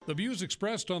The views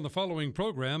expressed on the following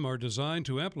program are designed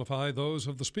to amplify those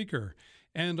of the speaker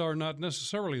and are not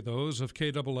necessarily those of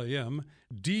KAAM,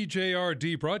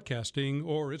 DJRD Broadcasting,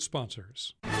 or its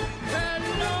sponsors.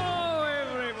 Hello,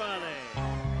 everybody!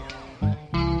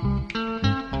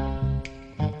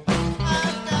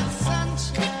 I've got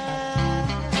sunshine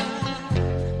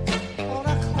on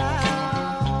a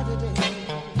cloudy day.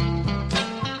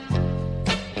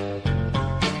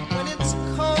 When it's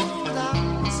cold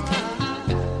outside,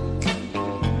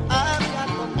 I've got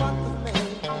the month of May.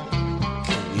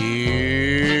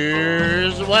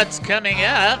 Here's what's coming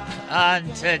up on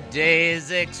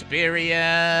today's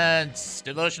experience.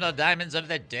 Devotional Diamonds of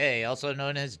the Day, also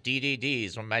known as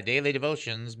DDDs, where my daily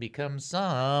devotions become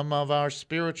some of our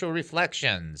spiritual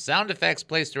reflections. Sound effects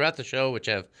placed throughout the show which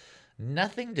have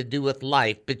nothing to do with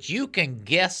life, but you can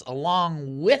guess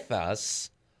along with us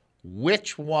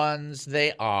which ones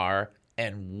they are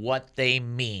and what they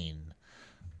mean.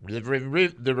 The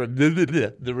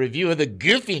review of the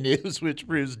Goofy News, which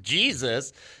proves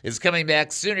Jesus is coming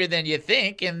back sooner than you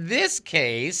think. In this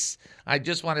case, I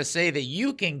just want to say that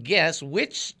you can guess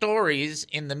which stories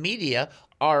in the media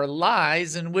are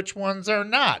lies and which ones are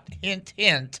not. Hint,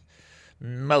 hint,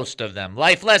 most of them.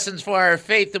 Life lessons for our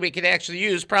faith that we can actually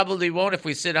use. Probably won't if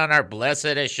we sit on our blessed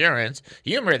assurance.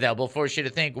 Humor that will force you to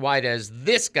think, why does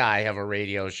this guy have a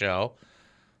radio show?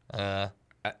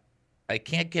 I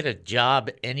can't get a job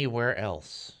anywhere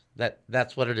else.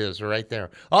 That's what it is right there.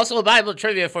 Also, a Bible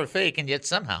trivia for fake and yet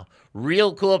somehow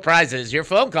real cool prizes, your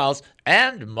phone calls,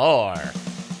 and more.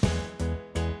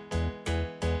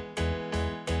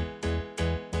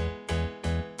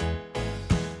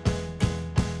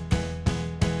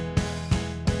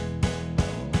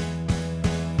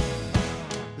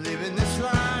 Living this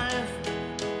life,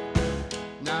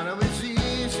 not always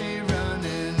easy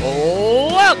running.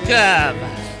 Welcome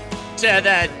to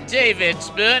the David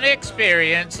Spoon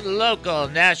Experience, local,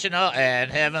 national,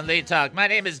 and heavenly talk. My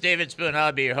name is David Spoon.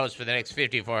 I'll be your host for the next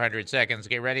 5,400 seconds.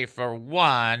 Get ready for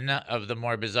one of the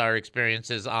more bizarre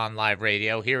experiences on live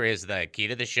radio. Here is the key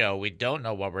to the show. We don't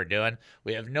know what we're doing.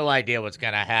 We have no idea what's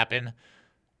going to happen,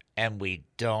 and we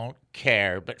don't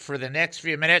care. But for the next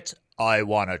few minutes, I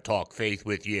want to talk faith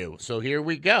with you. So here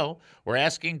we go. We're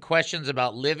asking questions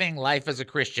about living life as a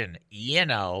Christian. You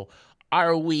know,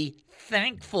 are we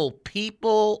thankful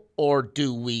people, or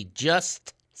do we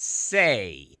just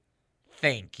say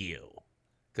thank you?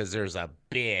 Because there's a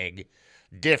big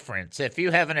difference. If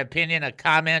you have an opinion, a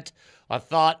comment, a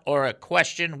thought, or a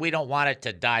question, we don't want it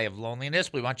to die of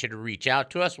loneliness. We want you to reach out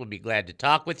to us. We'll be glad to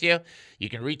talk with you. You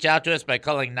can reach out to us by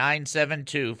calling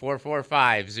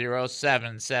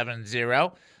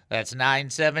 972-445-0770. That's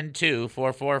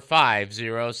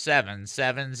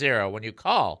 972-445-0770. When you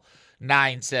call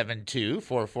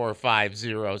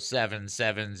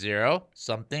 972-445-0770.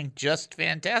 Something just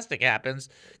fantastic happens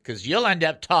because you'll end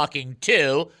up talking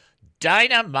to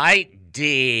Dynamite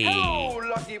D. Hello,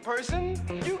 lucky person.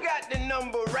 You got the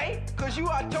number right, because you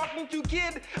are talking to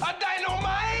Kid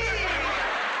Dynamite.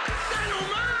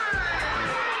 Dynamite!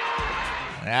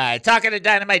 All right, talking to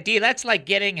Dynamite D, that's like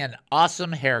getting an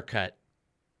awesome haircut.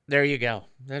 There you go.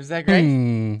 Is that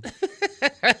great?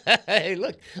 Hey,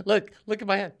 look at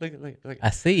my head. Look. I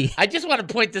see. I just want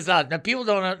to point this out. Now, people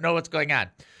don't know what's going on.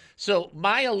 So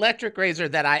my electric razor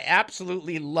that I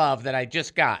absolutely love that I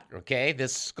just got, okay,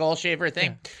 this skull shaver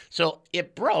thing. Yeah. So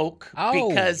it broke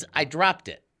because I dropped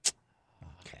it.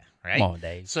 Okay, right? Come on,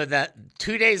 Dave. So that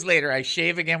 2 days later, I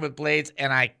shave again with blades,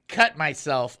 and I cut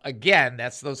myself again.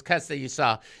 That's those cuts that you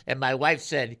saw. And my wife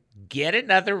said, get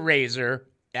another razor.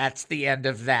 That's the end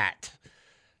of that.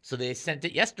 So they sent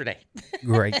it yesterday.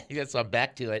 Great. So I'm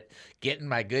back to it, getting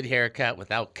my good haircut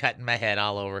without cutting my head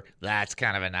all over. That's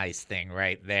kind of a nice thing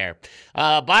right there.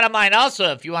 Bottom line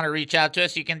also, if you want to reach out to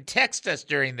us, you can text us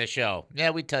during the show.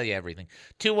 Yeah, we tell you everything.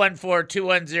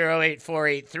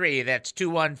 214-210-8483. That's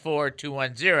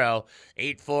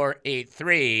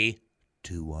 214-210-8483.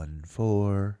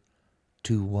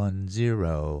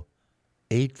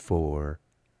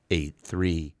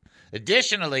 214-210-8483.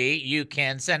 Additionally, you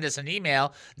can send us an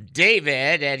email,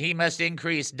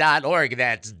 david@hemustincrease.org.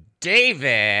 That's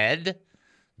David,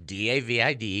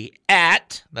 D-A-V-I-D,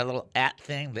 at, the little at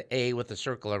thing, the A with the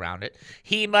circle around it,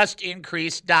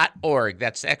 hemustincrease.org.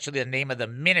 That's actually the name of the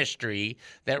ministry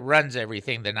that runs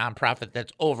everything, the nonprofit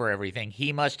that's over everything,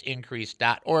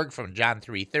 hemustincrease.org, from John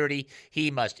 3:30.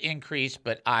 He must increase,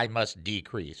 but I must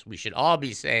decrease. We should all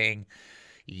be saying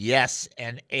yes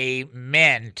and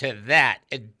amen to that.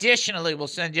 Additionally, we'll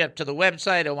send you up to the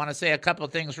website. I want to say a couple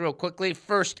of things real quickly.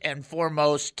 First and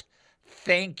foremost,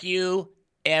 thank you,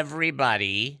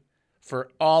 everybody,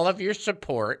 for all of your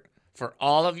support for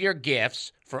all of your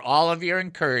gifts, for all of your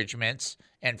encouragements,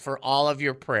 and for all of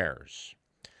your prayers.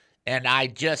 And I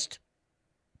just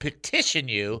petition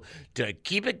you to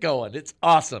keep it going. It's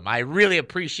awesome. I really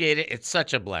appreciate it. It's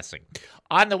such a blessing.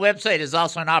 On the website is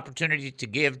also an opportunity to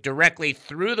give directly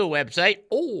through the website,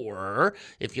 or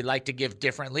if you'd like to give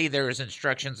differently, there is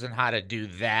instructions on how to do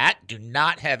that. Do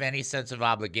not have any sense of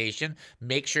obligation.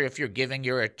 Make sure if you're giving,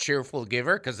 you're a cheerful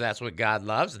giver, because that's what God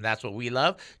loves, and that's what we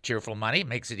love. Cheerful money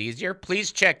makes it easier.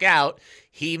 Please check out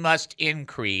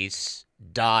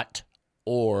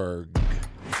HeMustIncrease.org.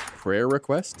 Prayer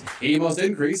request?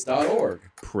 HeMustIncrease.org.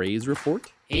 Praise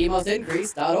report?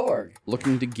 HeMustIncrease.org.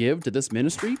 Looking to give to this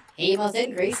ministry?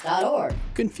 HeMustIncrease.org.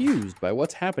 Confused by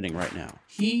what's happening right now?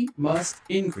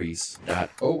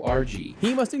 HeMustIncrease.org.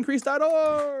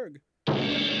 HeMustIncrease.org.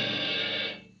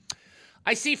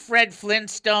 I see Fred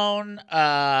Flintstone,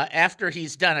 after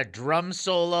he's done a drum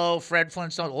solo, Fred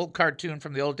Flintstone, old cartoon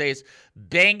from the old days,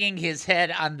 banging his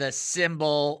head on the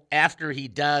cymbal after he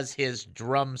does his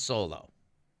drum solo.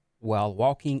 While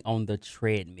walking on the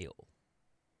treadmill.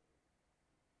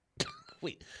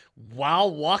 Wait,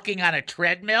 while walking on a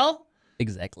treadmill?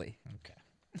 Exactly. Okay.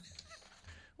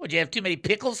 Would you have too many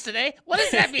pickles today? What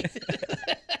does that mean?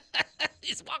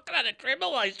 He's walking on a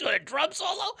treadmill while he's doing a drum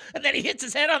solo, and then he hits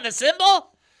his head on the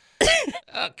cymbal?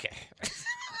 Okay.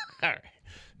 All right.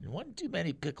 One too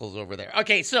many pickles over there.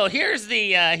 Okay, so here's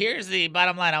the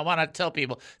bottom line. I want to tell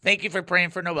people, thank you for praying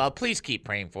for Noel. Please keep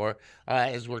praying for her,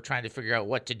 as we're trying to figure out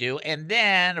what to do. And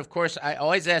then, of course, I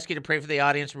always ask you to pray for the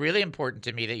audience. Really important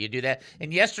to me that you do that.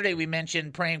 And yesterday we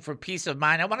mentioned praying for peace of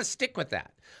mind. I want to stick with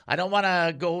that. I don't want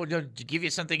to go to give you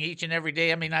something each and every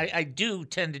day. I mean, I do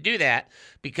tend to do that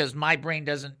because my brain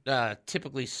doesn't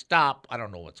typically stop. I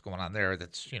don't know what's going on there.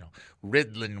 That's,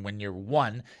 Ritalin when you're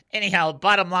one. Anyhow,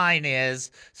 bottom line is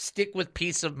stick with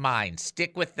peace of mind.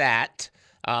 Stick with that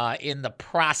in the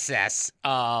process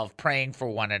of praying for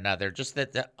one another. Just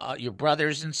that your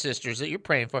brothers and sisters that you're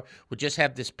praying for would just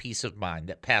have this peace of mind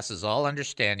that passes all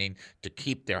understanding to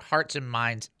keep their hearts and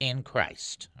minds in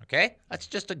Christ. Okay? That's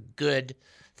just a good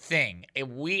thing.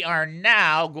 And we are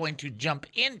now going to jump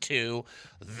into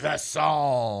the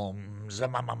Psalms.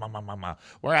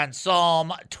 We're on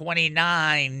Psalm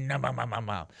 29.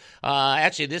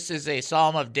 Actually, this is a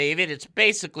Psalm of David. It's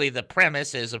basically the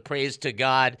premise is a praise to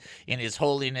God in his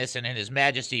holiness and in his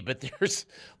majesty. But there's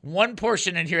one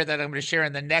portion in here that I'm going to share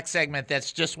in the next segment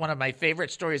that's just one of my favorite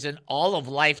stories in all of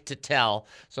life to tell.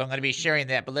 So I'm going to be sharing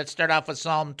that. But let's start off with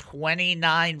Psalm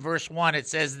 29, verse 1. It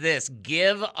says this: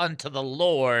 Give unto the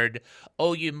Lord,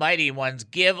 O you mighty ones,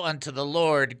 give unto the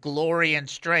Lord glory and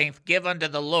strength. Give unto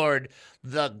the Lord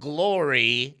the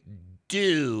glory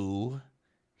due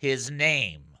his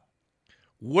name.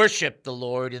 Worship the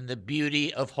Lord in the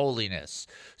beauty of holiness.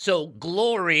 So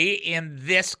glory in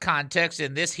this context,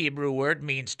 in this Hebrew word,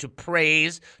 means to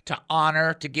praise, to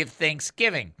honor, to give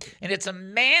thanksgiving. And it's a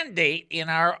mandate in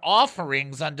our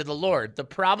offerings unto the Lord. The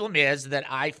problem is that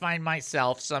I find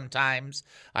myself sometimes,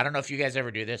 I don't know if you guys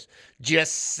ever do this,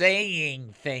 just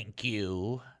saying thank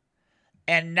you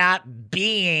and not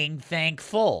being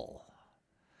thankful.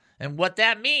 And what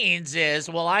that means is,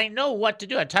 well, I know what to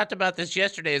do. I talked about this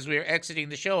yesterday as we were exiting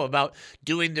the show about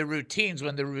doing the routines.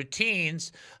 When the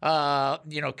routines,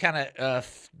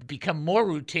 become more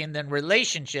routine than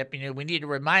relationship, we need to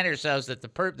remind ourselves that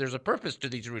there's a purpose to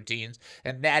these routines,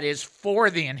 and that is for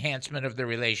the enhancement of the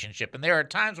relationship. And there are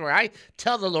times where I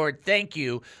tell the Lord, thank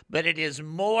you, but it is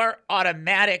more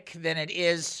automatic than it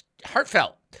is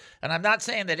heartfelt. And I'm not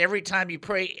saying that every time you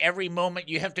pray, every moment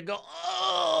you have to go,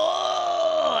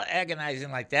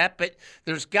 agonizing like that, but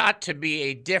there's got to be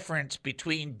a difference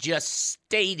between just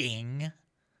stating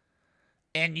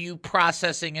and you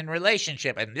processing in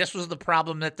relationship. And this was the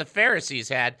problem that the Pharisees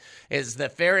had, is the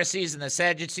Pharisees and the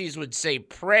Sadducees would say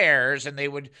prayers, and they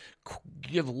would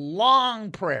give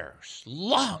long prayers.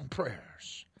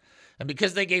 And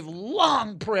because they gave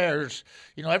long prayers,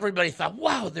 everybody thought,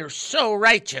 wow, they're so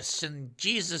righteous. And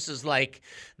Jesus is like,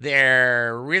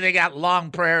 they're really got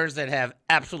long prayers that have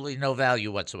absolutely no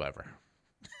value whatsoever.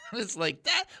 It's like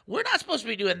that. We're not supposed to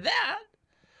be doing that.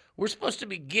 We're supposed to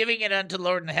be giving it unto the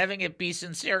Lord and having it be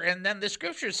sincere. And then the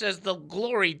scripture says the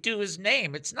glory due his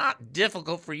name. It's not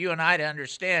difficult for you and I to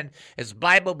understand as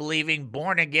Bible-believing,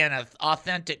 born-again,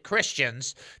 authentic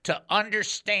Christians to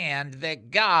understand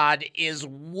that God is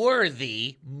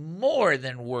worthy, more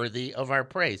than worthy of our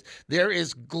praise. There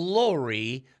is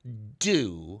glory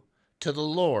due to the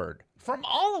Lord from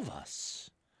all of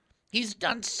us. He's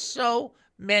done so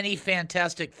many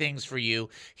fantastic things for you.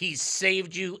 He's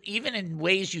saved you even in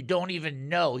ways you don't even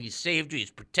know. He's saved you.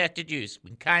 He's protected you. He's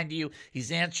been kind to you.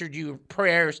 He's answered your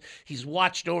prayers. He's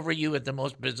watched over you at the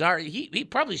most bizarre. He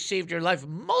probably saved your life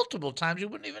multiple times. You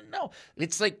wouldn't even know.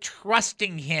 It's like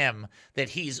trusting him that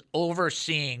he's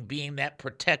overseeing, being that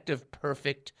protective,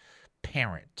 perfect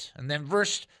parent. And then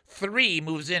verse 3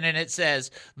 moves in and it says,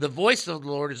 the voice of the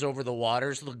Lord is over the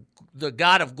waters. The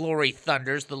God of glory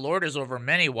thunders. The Lord is over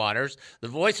many waters. The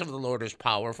voice of the Lord is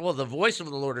powerful. The voice of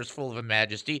the Lord is full of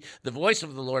majesty. The voice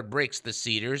of the Lord breaks the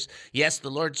cedars. Yes, the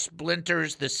Lord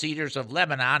splinters the cedars of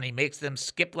Lebanon. He makes them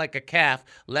skip like a calf.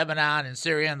 Lebanon and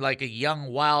Syrian like a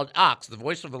young wild ox. The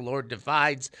voice of the Lord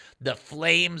divides the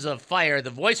flames of fire. The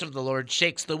voice of the Lord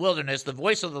shakes the wilderness. The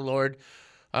voice of the Lord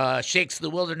shakes the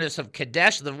wilderness of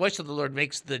Kadesh. The voice of the Lord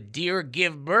makes the deer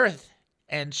give birth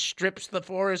and strips the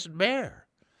forest bare.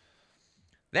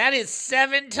 That is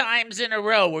 7 times in a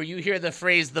row where you hear the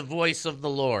phrase, the voice of the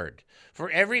Lord. For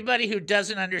everybody who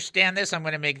doesn't understand this, I'm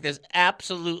going to make this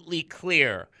absolutely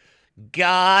clear.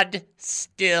 God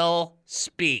still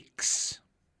speaks.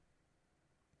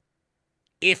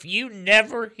 If you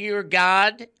never hear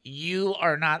God, you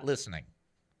are not listening.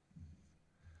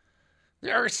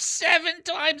 There are 7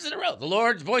 times in a row. The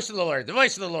Lord's voice of the Lord, the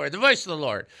voice of the Lord, the voice of the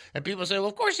Lord. And people say, well,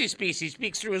 of course he speaks. He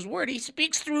speaks through his word. He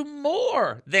speaks through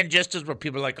more than just as where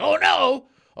people are like, oh no,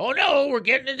 we're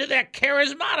getting into that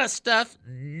charismata stuff.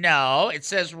 No, it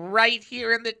says right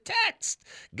here in the text,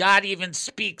 God even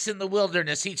speaks in the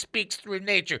wilderness. He speaks through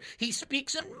nature. He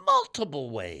speaks in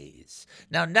multiple ways.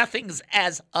 Now, nothing's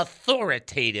as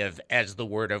authoritative as the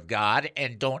word of God,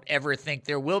 and don't ever think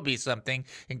there will be something,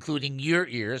 including your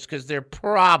ears, because they're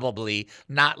probably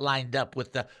not lined up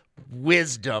with the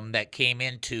wisdom that came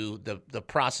into the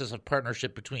process of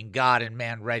partnership between God and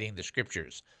man writing the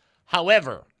scriptures.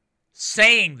 However,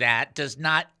 saying that does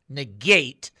not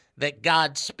negate that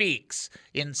God speaks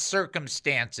in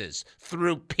circumstances,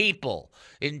 through people,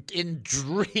 in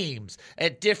dreams,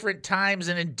 at different times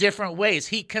and in different ways.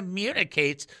 He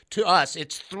communicates to us.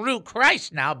 It's through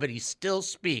Christ now, but he still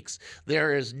speaks.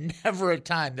 There is never a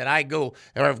time that I go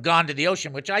or have gone to the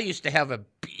ocean, which I used to have a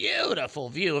beautiful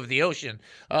view of the ocean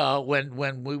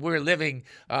when we were living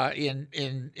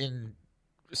in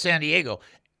San Diego.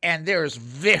 And there's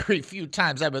very few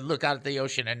times I would look out at the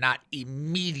ocean and not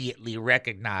immediately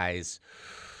recognize,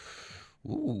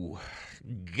 ooh,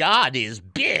 God is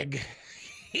big.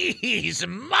 He's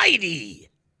mighty.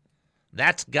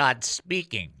 That's God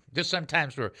speaking. Just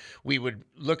sometimes we would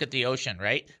look at the ocean,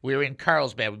 right? We were in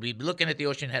Carlsbad. We'd be looking at the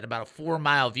ocean, had about a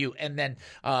 4-mile view, and then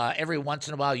every once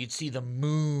in a while you'd see the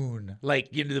moon,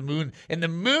 the moon, and the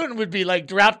moon would be like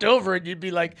dropped over, and you'd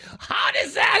be like, how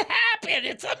does that happen?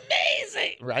 It's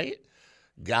amazing, right?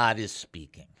 God is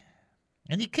speaking,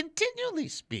 and he continually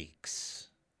speaks,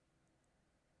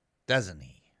 doesn't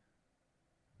he?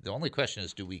 The only question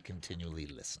is, do we continually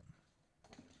listen?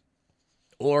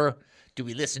 Or do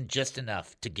we listen just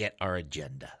enough to get our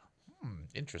agenda?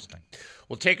 Interesting.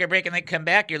 We'll take a break and then come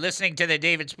back. You're listening to the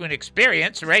David Spoon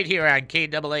Experience right here on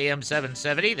KAAM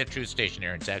 770, the true station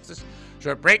here in Texas.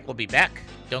 Short break. We'll be back.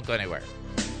 Don't go anywhere.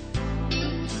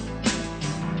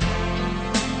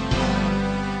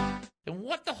 And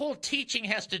what the whole teaching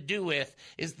has to do with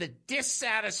is the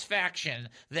dissatisfaction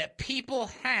that people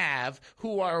have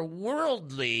who are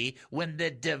worldly when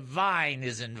the divine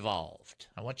is involved.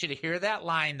 I want you to hear that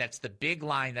line. That's the big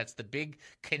line. That's the big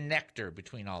connector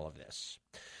between all of this.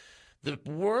 The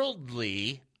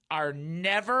worldly are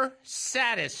never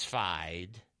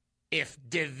satisfied if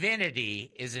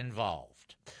divinity is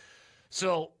involved.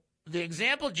 So the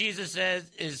example Jesus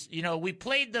says is, we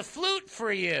played the flute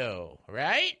for you,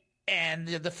 right? And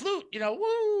the flute,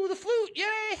 woo, the flute,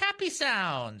 yay, happy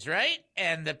sounds, right?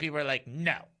 And the people are like,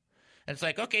 no. And it's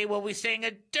like, okay, well, we sang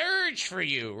a dirge for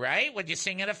you, right? When you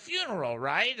sing at a funeral,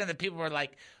 right? And the people were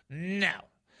like, no.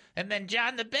 And then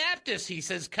John the Baptist, he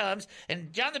says, comes,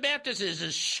 and John the Baptist is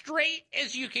as straight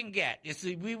as you can get.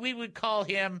 We would call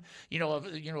him,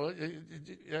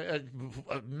 a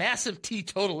massive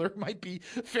teetotaler, might be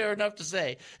fair enough to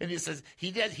say. And he says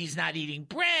he's not eating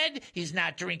bread, he's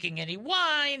not drinking any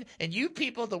wine, and you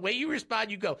people, the way you respond,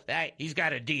 you go, hey, he's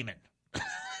got a demon.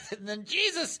 And then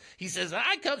Jesus, he says,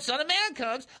 Son of Man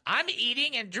comes, I'm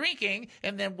eating and drinking.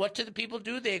 And then what do the people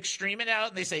do? They extreme it out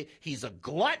and they say, he's a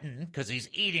glutton because he's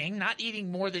eating, not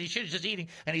eating more than he should, just eating.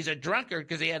 And he's a drunkard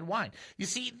because he had wine. You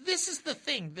see, this is the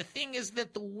thing. The thing is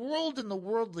that the world and the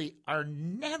worldly are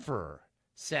never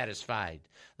satisfied.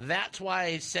 That's why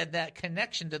I said that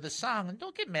connection to the song. And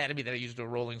don't get mad at me that I used a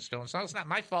Rolling Stone song. It's not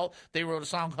my fault. They wrote a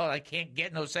song called I Can't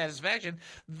Get No Satisfaction.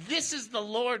 This is the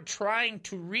Lord trying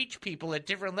to reach people at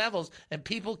different levels, and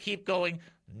people keep going,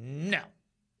 no,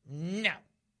 no,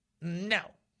 no,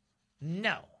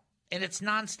 no. And it's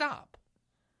nonstop.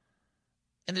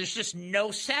 And there's just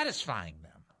no satisfying them.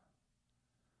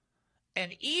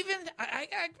 And even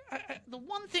the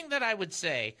one thing that I would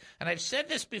say, and I've said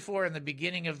this before in the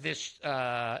beginning of this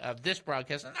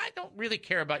broadcast, and I don't really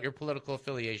care about your political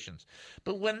affiliations,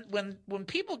 but when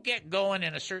people get going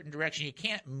in a certain direction, you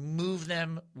can't move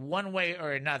them one way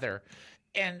or another.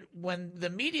 And when the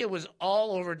media was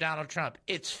all over Donald Trump,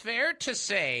 it's fair to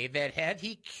say that had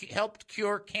he helped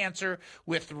cure cancer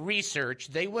with research,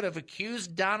 they would have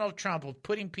accused Donald Trump of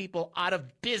putting people out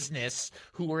of business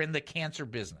who were in the cancer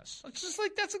business. It's just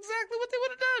like that's exactly what they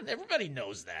would have done. Everybody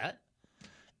knows that.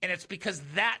 And it's because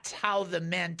that's how the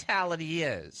mentality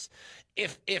is.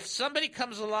 If somebody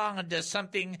comes along and does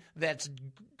something that's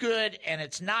good and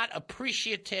it's not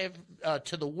appreciative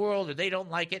to the world, or they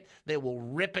don't like it, they will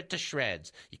rip it to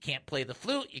shreds. You can't play the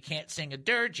flute, you can't sing a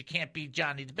dirge, you can't be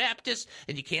Johnny the Baptist,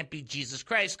 and you can't be Jesus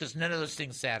Christ, because none of those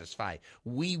things satisfy.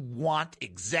 We want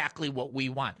exactly what we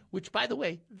want, which, by the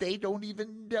way, they don't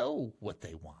even know what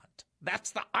they want.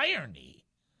 That's the irony.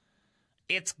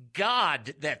 It's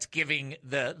God that's giving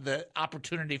the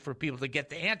opportunity for people to get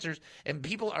the answers, and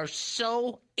people are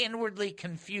so inwardly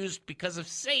confused because of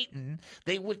Satan,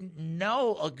 they wouldn't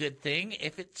know a good thing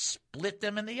if it split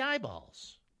them in the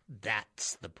eyeballs.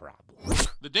 That's the problem.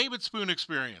 The David Spoon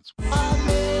Experience. Amazing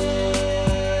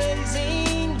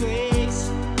grace,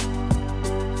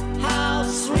 how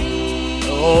sweet.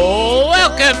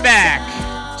 Welcome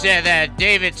back to the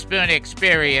David Spoon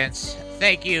Experience.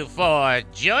 Thank you for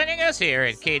joining us here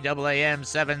at KAAM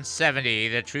 770,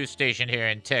 the truth station here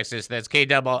in Texas. That's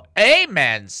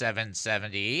KAAM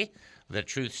 770, the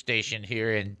truth station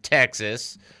here in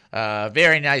Texas.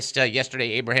 Very nice.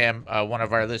 Yesterday, Abraham, one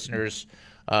of our listeners,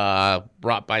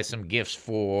 brought by some gifts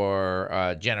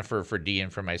for Jennifer, for Dee,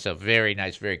 and for myself. Very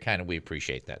nice, very kind, and we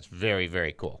appreciate that. It's very,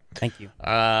 very cool. Thank you.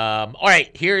 All right,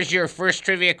 here's your first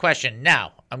trivia question.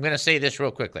 Now, I'm going to say this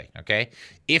real quickly, okay?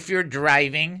 If you're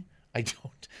driving, I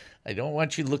don't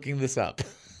want you looking this up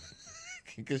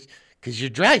because you're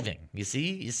driving. You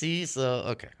see. So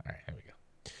okay, all right, here we go.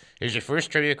 Here's your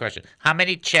first trivia question: how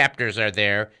many chapters are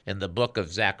there in the book of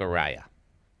Zechariah?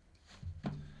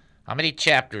 How many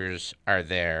chapters are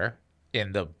there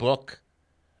in the book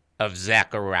of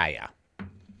Zechariah?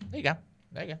 There you go.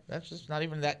 That's just not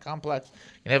even that complex.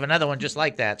 You can have another one just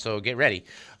like that, so get ready.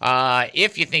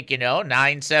 If you think you know,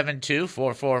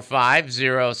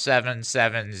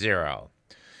 972-445-0770.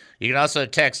 You can also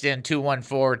text in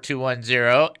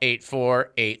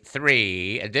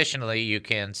 214-210-8483. Additionally, you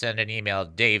can send an email,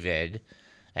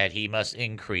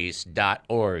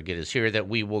 david@hemustincrease.org. It is here that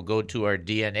we will go to our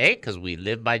DNA, because we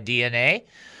live by DNA.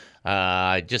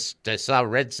 I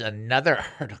read another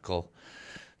article.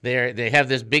 They have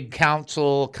this big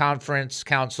council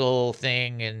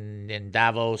thing in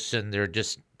Davos, and they're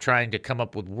just trying to come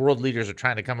up with, world leaders are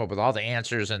trying to come up with all the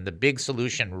answers, and the big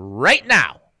solution right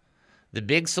now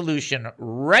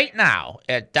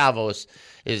at Davos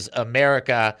is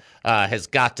America has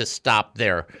got to stop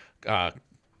their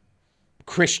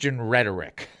Christian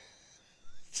rhetoric.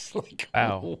 It's like,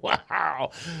 wow.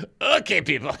 Okay,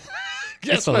 people.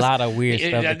 There's a lot of weird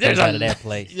stuff that comes out of that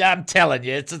place. Yeah, I'm telling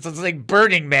you. It's like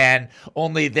Burning Man,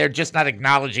 only they're just not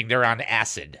acknowledging they're on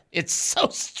acid. It's so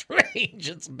strange.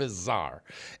 It's bizarre.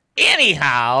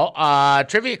 Anyhow,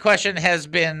 trivia question has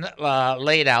been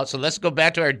laid out, so let's go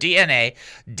back to our DNA.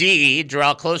 D,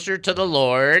 draw closer to the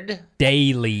Lord.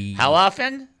 Daily. How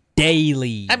often?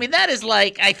 Daily. I mean, that is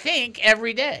like, I think,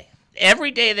 every day. Every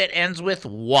day that ends with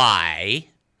Y.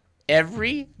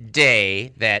 Every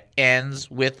day that ends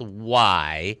with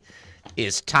Y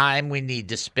is time we need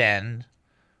to spend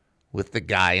with the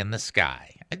guy in the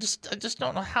sky. I just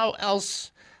don't know how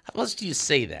else do you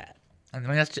say that? I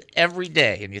mean, that's every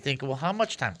day, and you think, well, how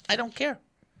much time? I don't care.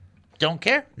 Don't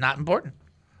care. Not important.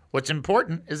 What's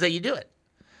important is that you do it.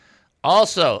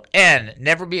 Also, N,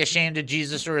 never be ashamed of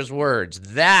Jesus or his words.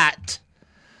 That,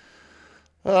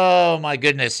 oh my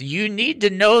goodness, you need to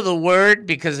know the word,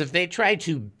 because if they try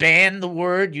to ban the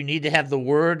word, you need to have the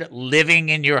word living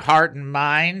in your heart and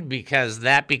mind, because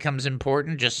that becomes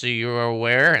important, just so you're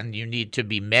aware, and you need to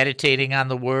be meditating on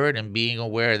the word and being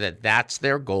aware that that's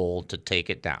their goal, to take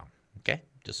it down. Okay?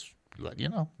 Just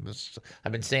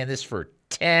I've been saying this for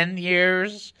 10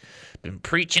 years, been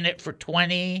preaching it for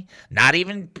 20.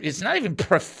 It's not even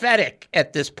prophetic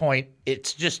at this point.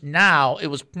 It's just now. It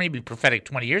was maybe prophetic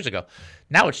 20 years ago.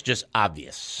 Now it's just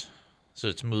obvious. So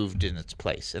it's moved in its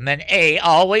place. And then A,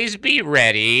 always be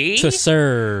ready to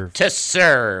serve. To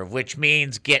serve, which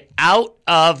means get out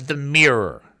of the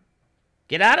mirror.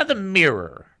 Get out of the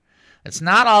mirror. It's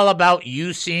not all about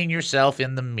you seeing yourself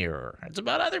in the mirror. It's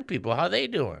about other people. How are they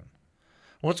doing?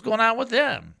 What's going on with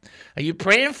them? Are you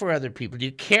praying for other people? Do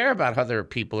you care about how other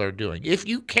people are doing? If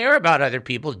you care about other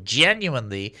people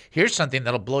genuinely, here's something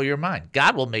that'll blow your mind.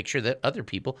 God will make sure that other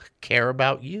people care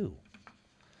about you.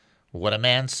 What a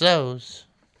man sows,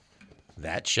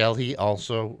 that shall he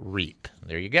also reap.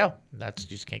 There you go. You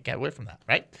just can't get away from that,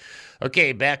 right?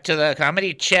 Okay, back to the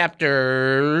comedy.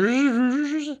 Chapters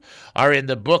are in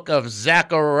the book of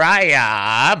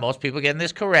Zechariah. Most people getting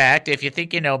this correct. If you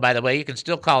think you know, by the way, you can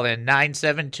still call in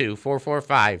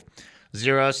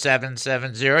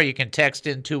 972-445-0770. You can text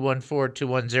in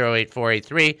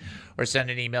 214-210-8483 or send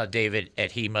an email,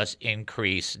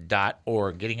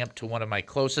 david@hemustincrease.org. Getting up to one of my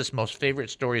closest, most favorite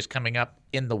stories coming up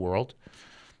in the world.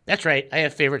 That's right. I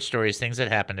have favorite stories, things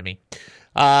that happen to me.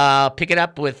 Pick it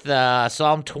up with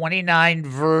Psalm 29,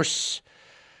 verse...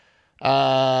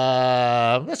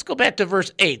 let's go back to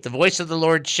verse 8. The voice of the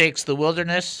Lord shakes the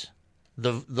wilderness.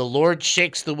 The Lord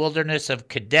shakes the wilderness of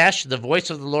Kadesh. The voice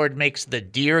of the Lord makes the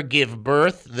deer give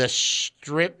birth,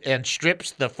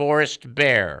 strips the forest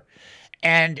bare.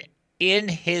 And in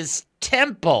his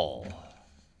temple,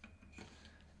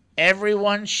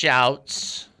 everyone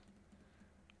shouts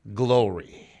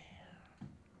glory.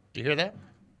 Do you hear that?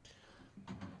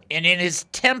 And in his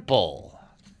temple,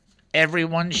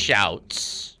 everyone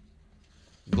shouts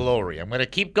glory. I'm going to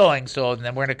keep going, so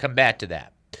then we're going to come back to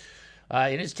that.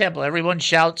 In his temple, everyone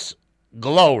shouts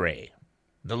glory.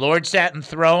 The Lord sat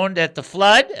enthroned at the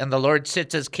flood, and the Lord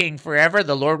sits as king forever.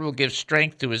 The Lord will give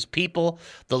strength to his people.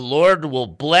 The Lord will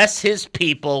bless his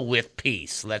people with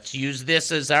peace. Let's use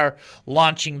this as our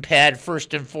launching pad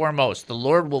first and foremost. The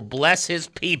Lord will bless his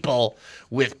people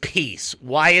with peace.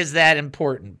 Why is that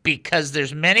important? Because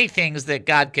there's many things that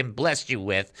God can bless you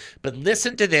with, but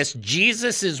listen to this.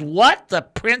 Jesus is what? The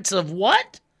Prince of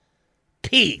what?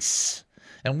 Peace.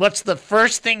 And what's the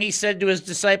first thing he said to his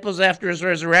disciples after his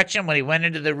resurrection when he went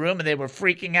into the room and they were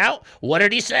freaking out? What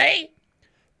did he say?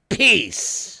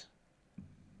 Peace.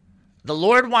 The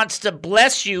Lord wants to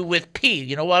bless you with peace.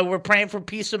 You know why we're praying for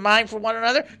peace of mind for one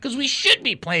another? Because we should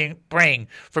be praying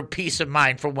for peace of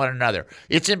mind for one another.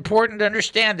 It's important to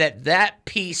understand that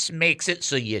peace makes it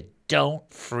so you don't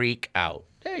freak out.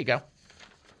 There you go.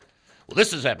 Well,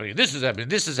 this is happening. This is happening.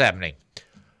 This is happening.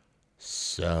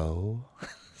 So...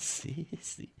 See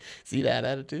that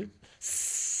attitude?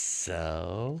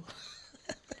 So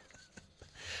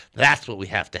that's what we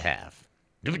have to have.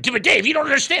 But Dave, you don't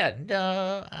understand.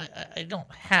 No, I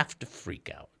don't have to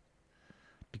freak out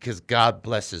because God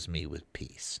blesses me with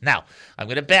peace. Now, I'm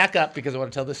going to back up because I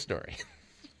want to tell this story.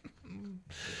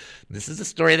 This is a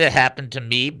story that happened to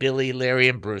me, Billy, Larry,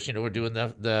 and Bruce. You know, we're doing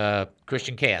the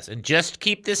Christian Chaos. And just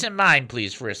keep this in mind,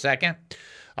 please, for a second.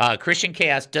 Christian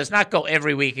Chaos does not go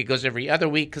every week. It goes every other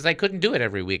week because I couldn't do it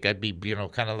every week. I'd be,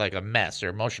 kind of like a mess or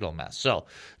emotional mess. So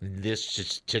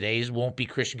today's won't be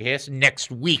Christian Chaos. Next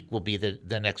week will be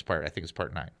the next part. I think it's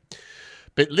part 9.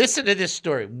 But listen to this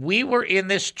story. We were in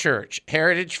this church,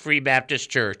 Heritage Free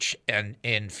Baptist Church, and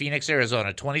in Phoenix,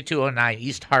 Arizona, 2209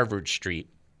 East Harvard Street.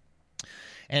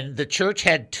 And the church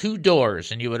had 2 doors,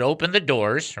 and you would open the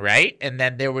doors, right? And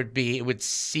then it would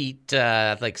seat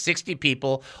like 60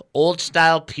 people,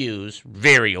 old-style pews,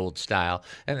 very old style,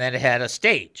 and then it had a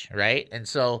stage, right? And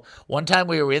so one time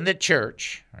we were in the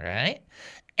church, right?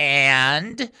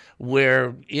 And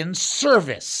we're in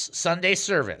service, Sunday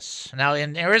service. Now,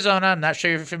 in Arizona, I'm not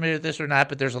sure if you're familiar with this or not,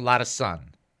 but there's a lot of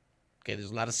sun. Okay,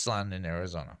 there's a lot of sun in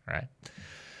Arizona, right?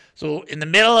 So in the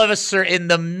middle of a service, in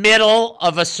the middle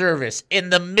of a sermon,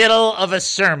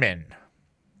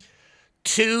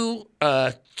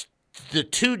 the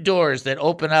 2 doors that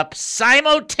open up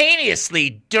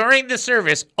simultaneously during the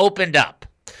service opened up.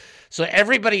 So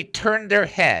everybody turned their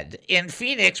head. In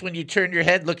Phoenix, when you turn your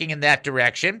head looking in that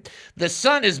direction, the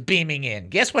sun is beaming in.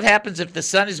 Guess what happens if the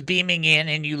sun is beaming in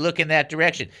and you look in that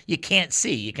direction? You can't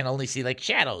see. You can only see like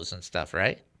shadows and stuff,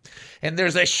 right? And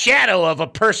there's a shadow of a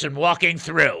person walking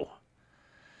through.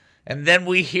 And then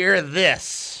we hear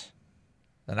this.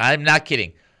 And I'm not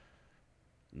kidding.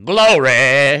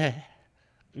 Glory.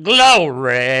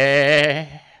 Glory.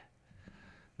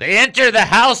 They enter the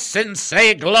house and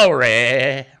say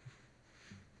glory.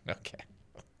 Okay.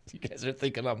 You guys are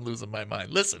thinking I'm losing my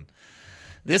mind. Listen.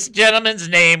 This gentleman's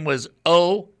name was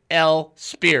O.L.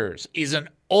 Spears. He's an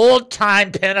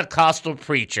old-time Pentecostal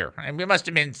preacher. I mean, he must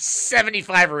have been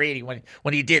 75 or 80 when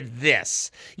he did this.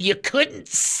 You couldn't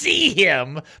see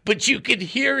him, but you could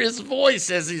hear his voice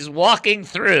as he's walking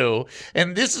through.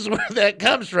 And this is where that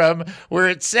comes from, where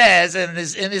it says, in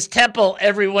his temple,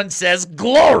 everyone says,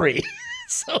 glory.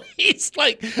 So he's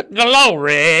like,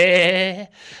 glory.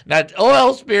 Now,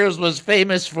 O.L. Spears was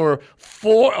famous for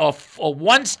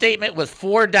one statement with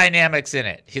 4 dynamics in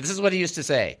it. This is what he used to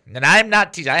say. And I'm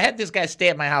not teasing. I had this guy stay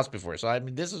at my house before. So, I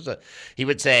mean, he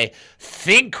would say,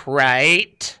 think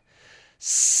right,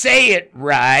 say it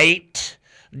right,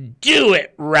 do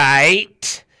it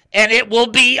right, and it will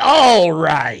be all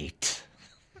right.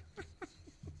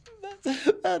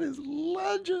 That is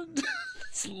legend.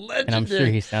 Legendary. And I'm sure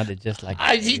he sounded just like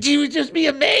he would just be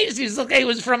amazed. He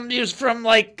was from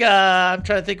like I'm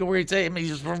trying to think of where he'd say. I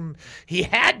mean, he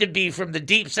had to be from the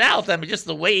deep south. I mean, just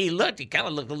the way he looked, he kind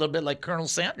of looked a little bit like Colonel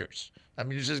Sanders. I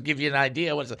mean, just give you an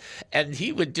idea and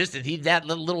he would that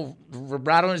little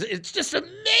vibrato. It's just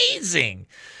amazing.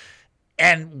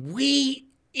 And we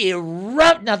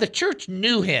erupt. Now the church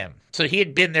knew him. So he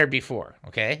had been there before,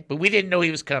 okay? But we didn't know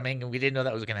he was coming, and we didn't know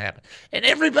that was going to happen. And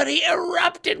everybody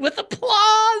erupted with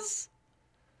applause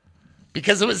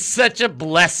because it was such a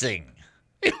blessing.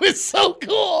 It was so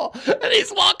cool. And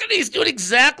he's walking, he's doing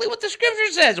exactly what the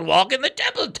scripture says. Walk in the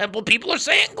temple. The temple people are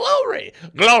saying glory,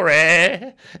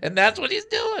 glory. And that's what he's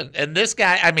doing. And this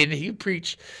guy, I mean, he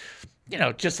preached,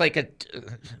 just like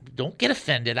don't get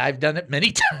offended. I've done it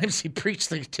many times. He preached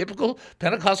the typical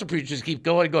Pentecostal preachers keep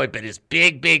going. But his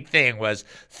big thing was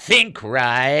think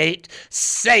right,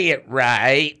 say it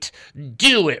right,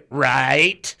 do it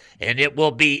right, and it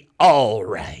will be all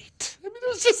right. I mean, it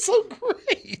was just so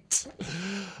great.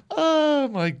 Oh,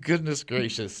 my goodness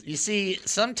gracious. You see,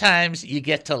 sometimes you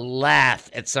get to laugh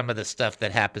at some of the stuff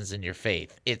that happens in your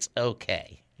faith. It's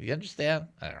okay. You understand?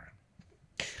 All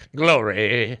right.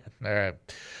 Glory. All right.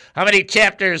 How many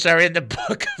chapters are in the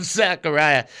book of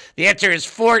Zechariah? The answer is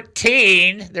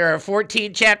 14. There are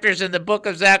 14 chapters in the book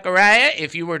of Zechariah.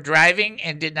 If you were driving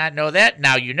and did not know that,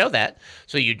 now you know that,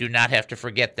 so you do not have to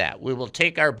forget that. We will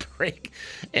take our break,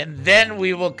 and then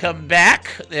we will come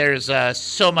back. There's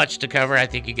so much to cover. I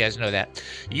think you guys know that.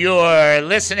 You're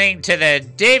listening to the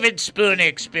David Spoon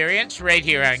Experience right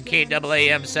here on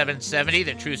KAAM 770,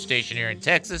 the Truth Station here in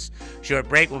Texas. Short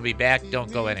break. We'll be back.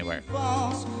 Don't go anywhere.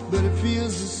 But it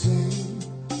feels the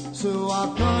same, so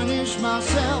I punish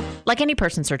myself. Like any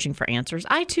person searching for answers,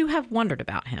 I too have wondered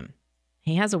about him.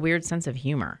 He has a weird sense of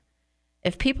humor.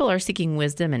 If people are seeking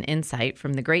wisdom and insight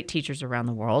from the great teachers around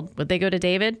the world, would they go to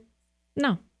David?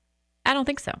 No, I don't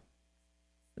think so.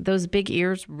 Those big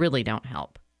ears really don't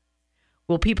help.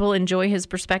 Will people enjoy his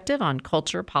perspective on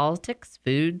culture, politics,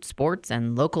 food, sports,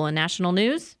 and local and national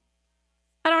news?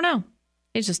 I don't know.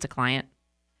 He's just a client.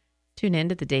 Tune in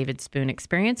to the David Spoon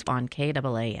Experience on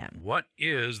KAAM. What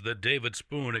is the David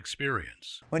Spoon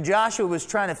Experience? When Joshua was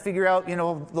trying to figure out,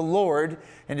 the Lord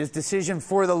and his decision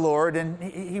for the Lord, and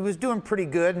he was doing pretty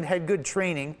good and had good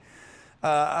training,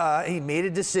 he made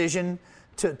a decision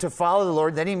to follow the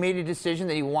Lord. Then he made a decision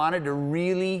that he wanted to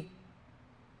really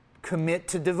commit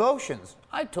to devotions.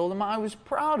 I told him I was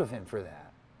proud of him for that.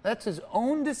 That's his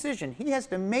own decision. He has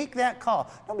to make that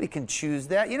call. Nobody can choose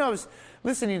that. I was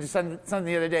listening to something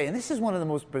the other day, and this is one of the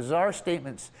most bizarre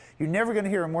statements. You're never going to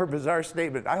hear a more bizarre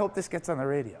statement. I hope this gets on the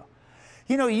radio.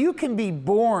 You can be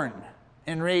born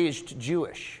and raised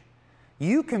Jewish.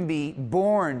 You can be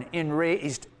born and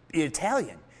raised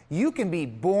Italian. You can be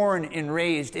born and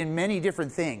raised in many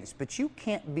different things, but you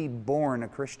can't be born a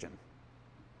Christian.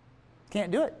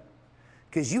 Can't do it.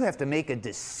 Because you have to make a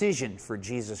decision for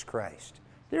Jesus Christ.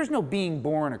 There's no being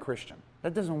born a Christian.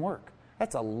 That doesn't work.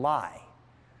 That's a lie.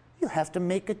 You have to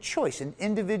make a choice, an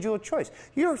individual choice.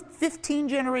 Your 15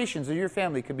 generations of your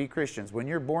family could be Christians. When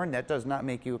you're born, that does not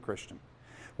make you a Christian.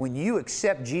 When you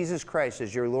accept Jesus Christ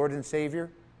as your Lord and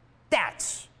Savior,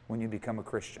 that's when you become a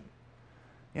Christian.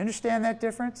 You understand that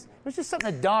difference? It was just something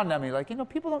that dawned on me,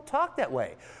 people don't talk that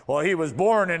way. Well, he was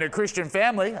born in a Christian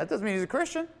family. That doesn't mean he's a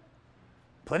Christian.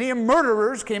 Plenty of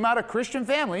murderers came out of Christian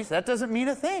families. That doesn't mean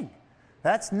a thing.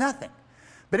 That's nothing.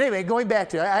 But anyway, going back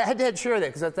to it, I had to share that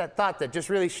because that's that thought that just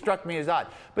really struck me as odd.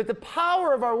 But the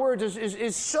power of our words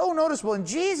is so noticeable. And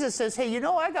Jesus says, hey,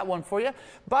 I got one for you.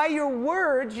 By your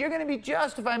words, you're going to be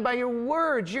justified. And by your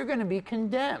words, you're going to be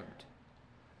condemned.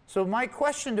 So my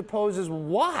question to pose is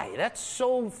why? That's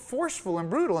so forceful and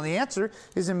brutal. And the answer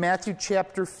is in Matthew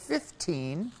chapter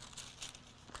 15.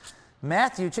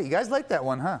 You guys like that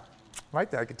one, huh? I like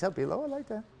that. I can tell people, I like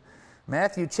that.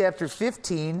 Matthew chapter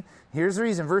 15, here's the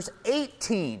reason. Verse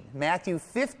 18, Matthew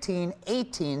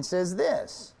 15:18 says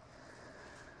this.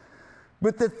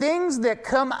 But the things that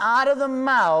come out of the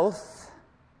mouth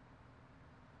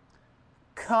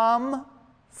come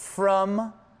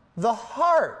from the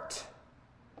heart.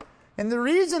 And the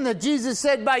reason that Jesus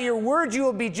said, by your words you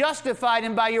will be justified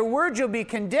and by your words you'll be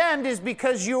condemned, is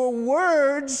because your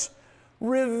words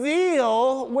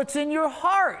reveal what's in your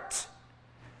heart.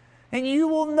 And you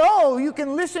will know, you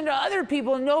can listen to other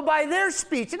people and know by their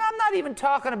speech. And I'm not even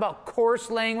talking about coarse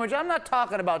language. I'm not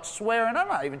talking about swearing. I'm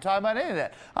not even talking about any of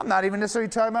that. I'm not even necessarily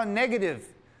talking about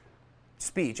negative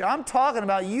speech. I'm talking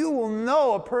about you will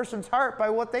know a person's heart by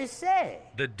what they say.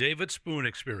 The David Spoon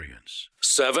Experience.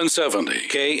 770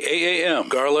 KAAM,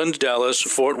 Garland, Dallas,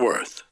 Fort Worth.